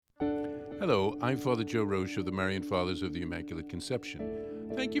Hello, I'm Father Joe Roche of the Marian Fathers of the Immaculate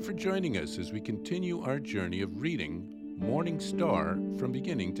Conception. Thank you for joining us as we continue our journey of reading Morning Star from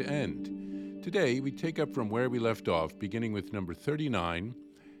beginning to end. Today, we take up from where we left off, beginning with number 39,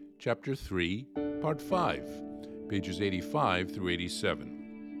 Chapter 3, Part 5, pages 85 through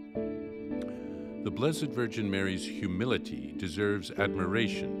 87. The Blessed Virgin Mary's humility deserves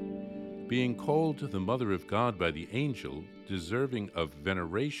admiration. Being called the Mother of God by the angel, deserving of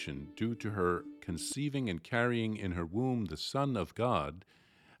veneration due to her conceiving and carrying in her womb the Son of God,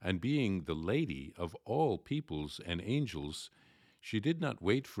 and being the Lady of all peoples and angels, she did not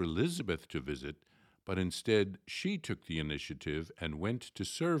wait for Elizabeth to visit, but instead she took the initiative and went to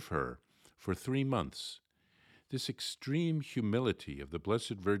serve her for 3 months. This extreme humility of the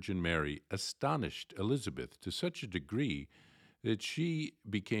Blessed Virgin Mary astonished Elizabeth to such a degree that she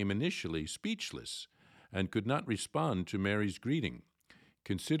became initially speechless and could not respond to Mary's greeting,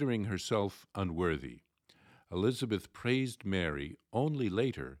 considering herself unworthy. Elizabeth praised Mary only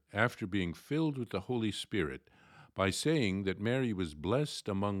later, after being filled with the Holy Spirit, by saying that Mary was blessed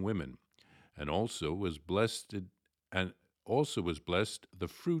among women, and also was blessed the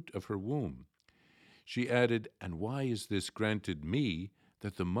fruit of her womb. She added, "And why is this granted me,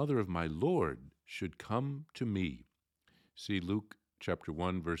 that the mother of my Lord should come to me?" See Luke chapter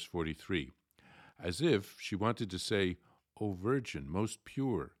 1, verse 43. As if she wanted to say, "O Virgin, most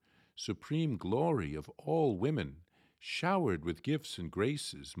pure, supreme glory of all women, showered with gifts and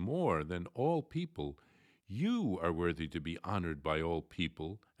graces more than all people, you are worthy to be honored by all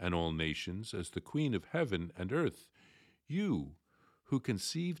people and all nations as the Queen of heaven and earth. You, who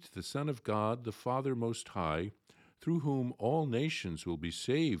conceived the Son of God, the Father Most High, through whom all nations will be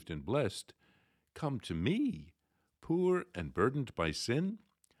saved and blessed, come to me, poor and burdened by sin?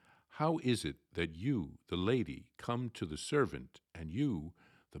 How is it that you, the lady, come to the servant, and you,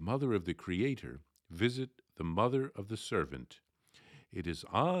 the mother of the Creator, visit the mother of the servant? It is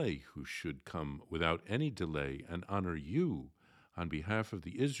I who should come without any delay and honor you on behalf of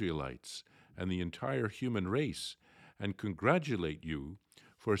the Israelites and the entire human race, and congratulate you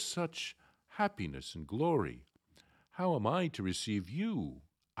for such happiness and glory. How am I to receive you,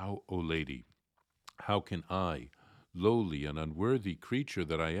 O Lady? How can I, lowly and unworthy creature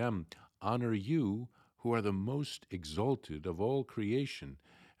that I am, honor you, who are the most exalted of all creation,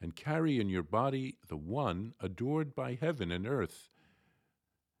 and carry in your body the one adored by heaven and earth?"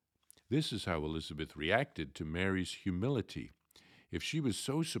 This is how Elizabeth reacted to Mary's humility. If she was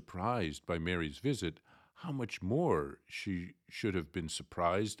so surprised by Mary's visit, how much more she should have been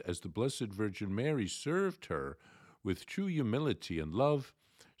surprised as the Blessed Virgin Mary served her with true humility and love,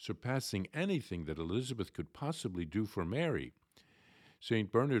 surpassing anything that Elizabeth could possibly do for Mary.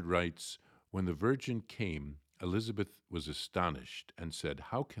 St. Bernard writes, "When the Virgin came, Elizabeth was astonished and said,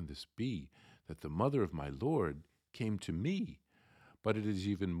 'How can this be, that the mother of my Lord came to me?' But it is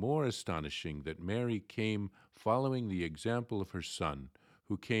even more astonishing that Mary came following the example of her Son,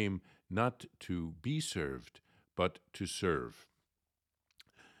 who came not to be served, but to serve."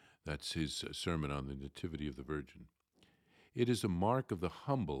 That's his sermon on the Nativity of the Virgin. It is a mark of the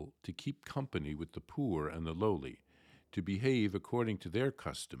humble to keep company with the poor and the lowly, to behave according to their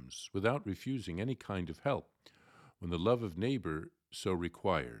customs, without refusing any kind of help, when the love of neighbor so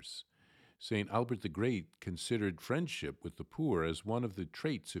requires. St. Albert the Great considered friendship with the poor as one of the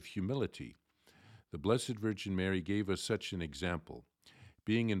traits of humility. The Blessed Virgin Mary gave us such an example.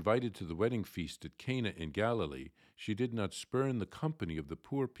 Being invited to the wedding feast at Cana in Galilee, she did not spurn the company of the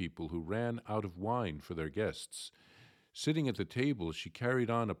poor people who ran out of wine for their guests. Sitting at the table, she carried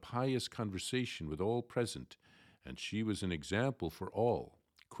on a pious conversation with all present, and she was an example for all,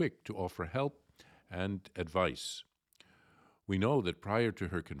 quick to offer help and advice. We know that prior to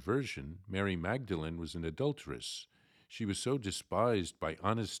her conversion, Mary Magdalene was an adulteress. She was so despised by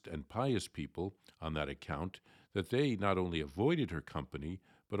honest and pious people on that account that they not only avoided her company,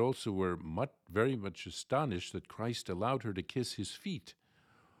 but also were very much astonished that Christ allowed her to kiss his feet.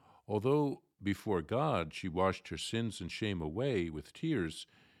 Although before God she washed her sins and shame away with tears,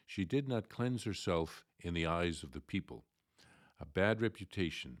 she did not cleanse herself in the eyes of the people. A bad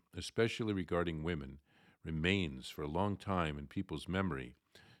reputation, especially regarding women, remains for a long time in people's memory,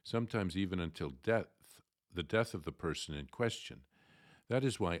 sometimes even until the death of the person in question. That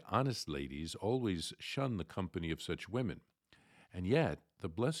is why honest ladies always shun the company of such women. And yet, the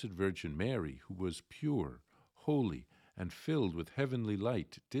Blessed Virgin Mary, who was pure, holy, and filled with heavenly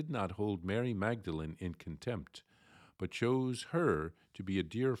light, did not hold Mary Magdalene in contempt, but chose her to be a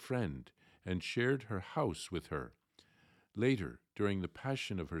dear friend and shared her house with her. Later, during the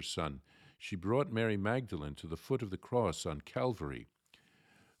passion of her Son, she brought Mary Magdalene to the foot of the cross on Calvary.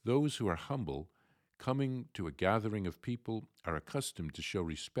 Those who are humble, coming to a gathering of people, are accustomed to show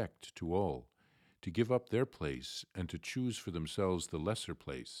respect to all, to give up their place, and to choose for themselves the lesser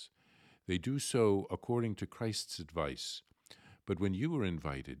place. They do so according to Christ's advice. But when you are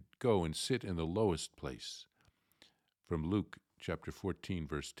invited, go and sit in the lowest place. From Luke chapter 14,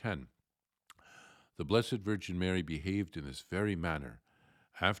 verse 10. The Blessed Virgin Mary behaved in this very manner.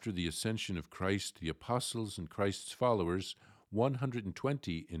 After the ascension of Christ, the apostles and Christ's followers,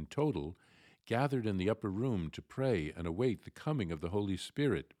 120 in total, gathered in the upper room to pray and await the coming of the Holy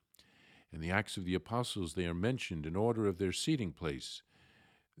Spirit. In the Acts of the Apostles, they are mentioned in order of their seating place.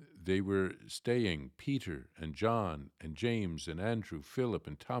 They were staying Peter and John and James and Andrew, Philip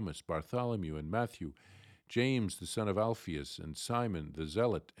and Thomas, Bartholomew and Matthew, James the son of Alphaeus, and Simon the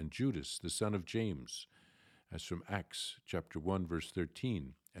Zealot, and Judas the son of James. As from Acts chapter 1, verse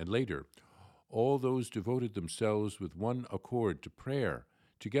 13. And later, all those devoted themselves with one accord to prayer,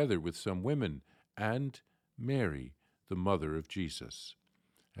 together with some women, and Mary, the mother of Jesus.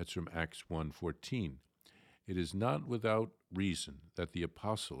 That's from Acts 1:14. It is not without reason that the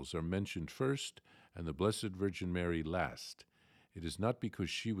apostles are mentioned first and the Blessed Virgin Mary last. It is not because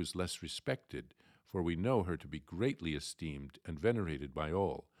she was less respected, for we know her to be greatly esteemed and venerated by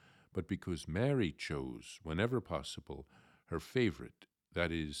all, but because Mary chose, whenever possible, her favorite,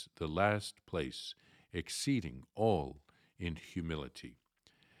 that is, the last place, exceeding all in humility.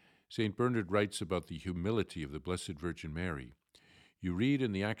 St. Bernard writes about the humility of the Blessed Virgin Mary. You read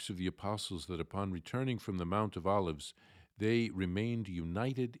in the Acts of the Apostles that upon returning from the Mount of Olives, they remained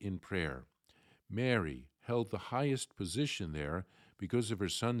united in prayer. Mary held the highest position there because of her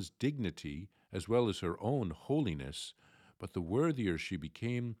son's dignity as well as her own holiness, but the worthier she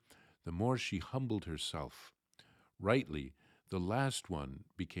became, the more she humbled herself. Rightly, the last one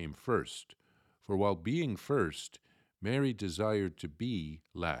became first, for while being first, Mary desired to be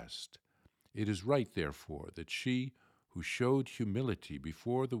last. It is right, therefore, that she, who showed humility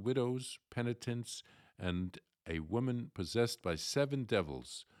before the widows, penitents, and a woman possessed by 7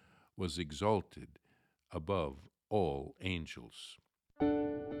 devils, was exalted above all angels.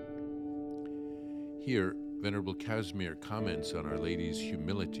 Here, Venerable Casimir comments on Our Lady's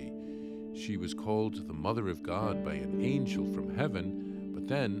humility. She was called the Mother of God by an angel from heaven, but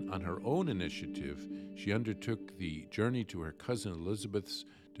then, on her own initiative, she undertook the journey to her cousin Elizabeth's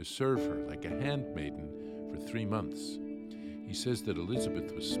to serve her like a handmaiden for 3 months. He says that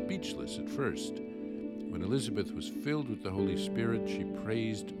Elizabeth was speechless at first. When Elizabeth was filled with the Holy Spirit, she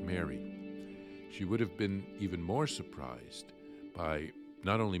praised Mary. She would have been even more surprised by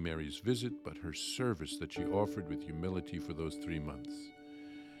not only Mary's visit, but her service that she offered with humility for those 3 months.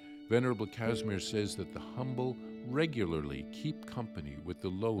 Venerable Casimir says that the humble regularly keep company with the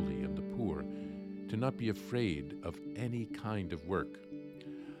lowly and the poor, to not be afraid of any kind of work.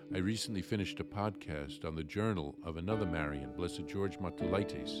 I recently finished a podcast on the journal of another Marian, Blessed George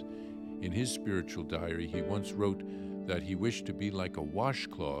Matulaitis. In his spiritual diary, he once wrote that he wished to be like a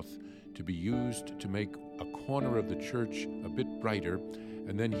washcloth to be used to make a corner of the church a bit brighter,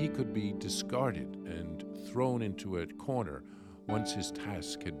 and then he could be discarded and thrown into a corner once his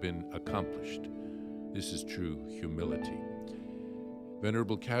task had been accomplished. This is true humility.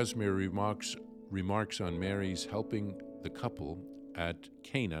 Venerable Casimir remarks on Mary's helping the couple at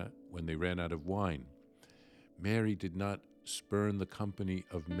Cana when they ran out of wine. Mary did not spurn the company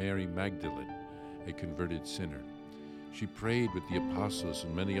of Mary Magdalene, a converted sinner. She prayed with the apostles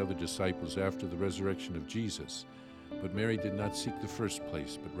and many other disciples after the resurrection of Jesus, but Mary did not seek the first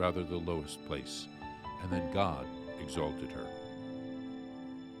place, but rather the lowest place, and then God exalted her.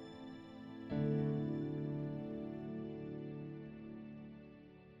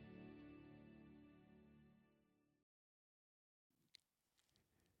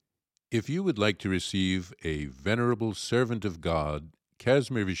 If you would like to receive a Venerable Servant of God,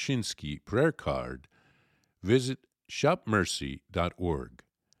 Casimir Wyszynski prayer card, visit shopmercy.org.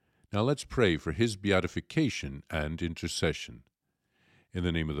 Now let's pray for his beatification and intercession. In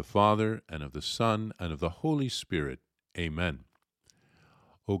the name of the Father, and of the Son, and of the Holy Spirit. Amen.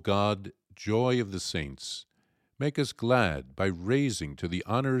 O God, joy of the saints, make us glad by raising to the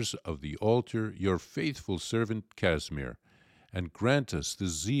honors of the altar your faithful servant Casimir, and grant us the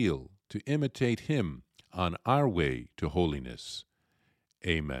zeal to imitate him on our way to holiness.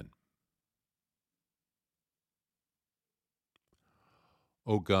 Amen.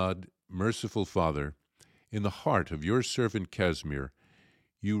 O God, merciful Father, in the heart of your servant Casimir,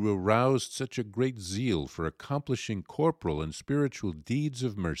 you aroused such a great zeal for accomplishing corporal and spiritual deeds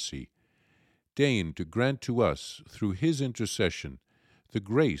of mercy. Deign to grant to us, through his intercession, the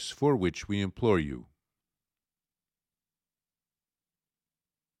grace for which we implore you.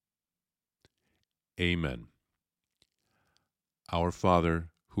 Amen. Our Father,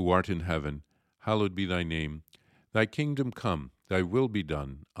 who art in heaven, hallowed be thy name. Thy kingdom come, thy will be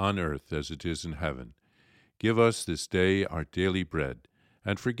done, on earth as it is in heaven. Give us this day our daily bread,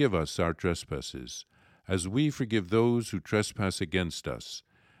 and forgive us our trespasses, as we forgive those who trespass against us.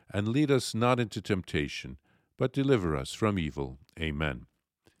 And lead us not into temptation, but deliver us from evil. Amen.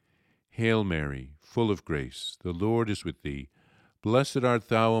 Hail Mary, full of grace, the Lord is with thee. Blessed art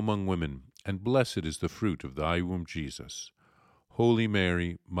thou among women, and blessed is the fruit of thy womb, Jesus. Holy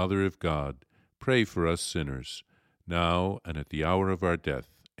Mary, Mother of God, pray for us sinners, now and at the hour of our death.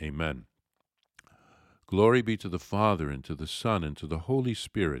 Amen. Glory be to the Father, and to the Son, and to the Holy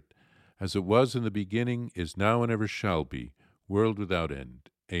Spirit, as it was in the beginning, is now, and ever shall be, world without end.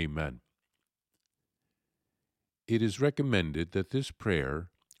 Amen. It is recommended that this prayer,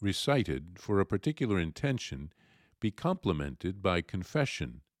 recited for a particular intention, be complemented by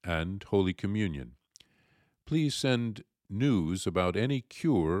confession and Holy Communion. Please send news about any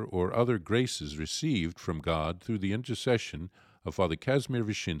cure or other graces received from God through the intercession of Father Kazimir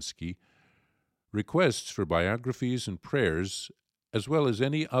Wyszynski, requests for biographies and prayers, as well as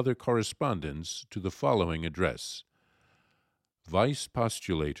any other correspondence to the following address: Vice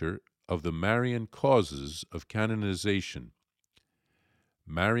Postulator of the Marian Causes of Canonization,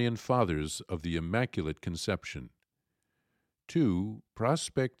 Marian Fathers of the Immaculate Conception, 2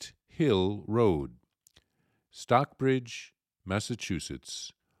 Prospect Hill Road, Stockbridge,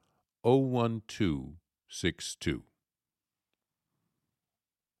 Massachusetts, 01262.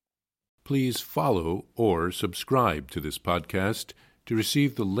 Please follow or subscribe to this podcast to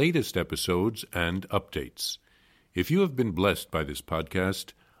receive the latest episodes and updates. If you have been blessed by this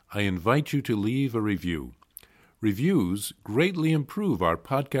podcast, I invite you to leave a review. Reviews greatly improve our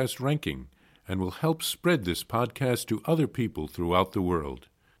podcast ranking and will help spread this podcast to other people throughout the world.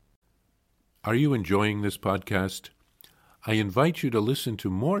 Are you enjoying this podcast? I invite you to listen to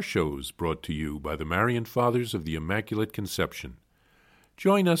more shows brought to you by the Marian Fathers of the Immaculate Conception.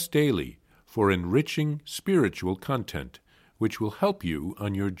 Join us daily for enriching spiritual content, which will help you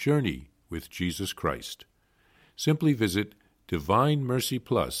on your journey with Jesus Christ. Simply visit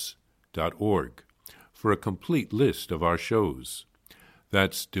DivineMercyPlus.org for a complete list of our shows.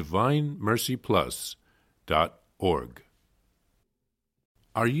 That's DivineMercyPlus.org.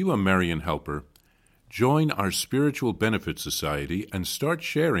 Are you a Marian helper? Join our Spiritual Benefit Society and start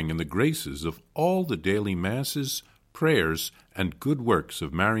sharing in the graces of all the daily masses, prayers, and good works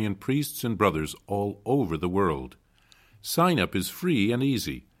of Marian priests and brothers all over the world. Sign up is free and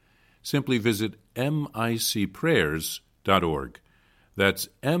easy. Simply visit micprayers.org. That's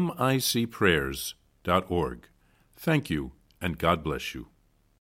micprayers.org. Thank you, and God bless you.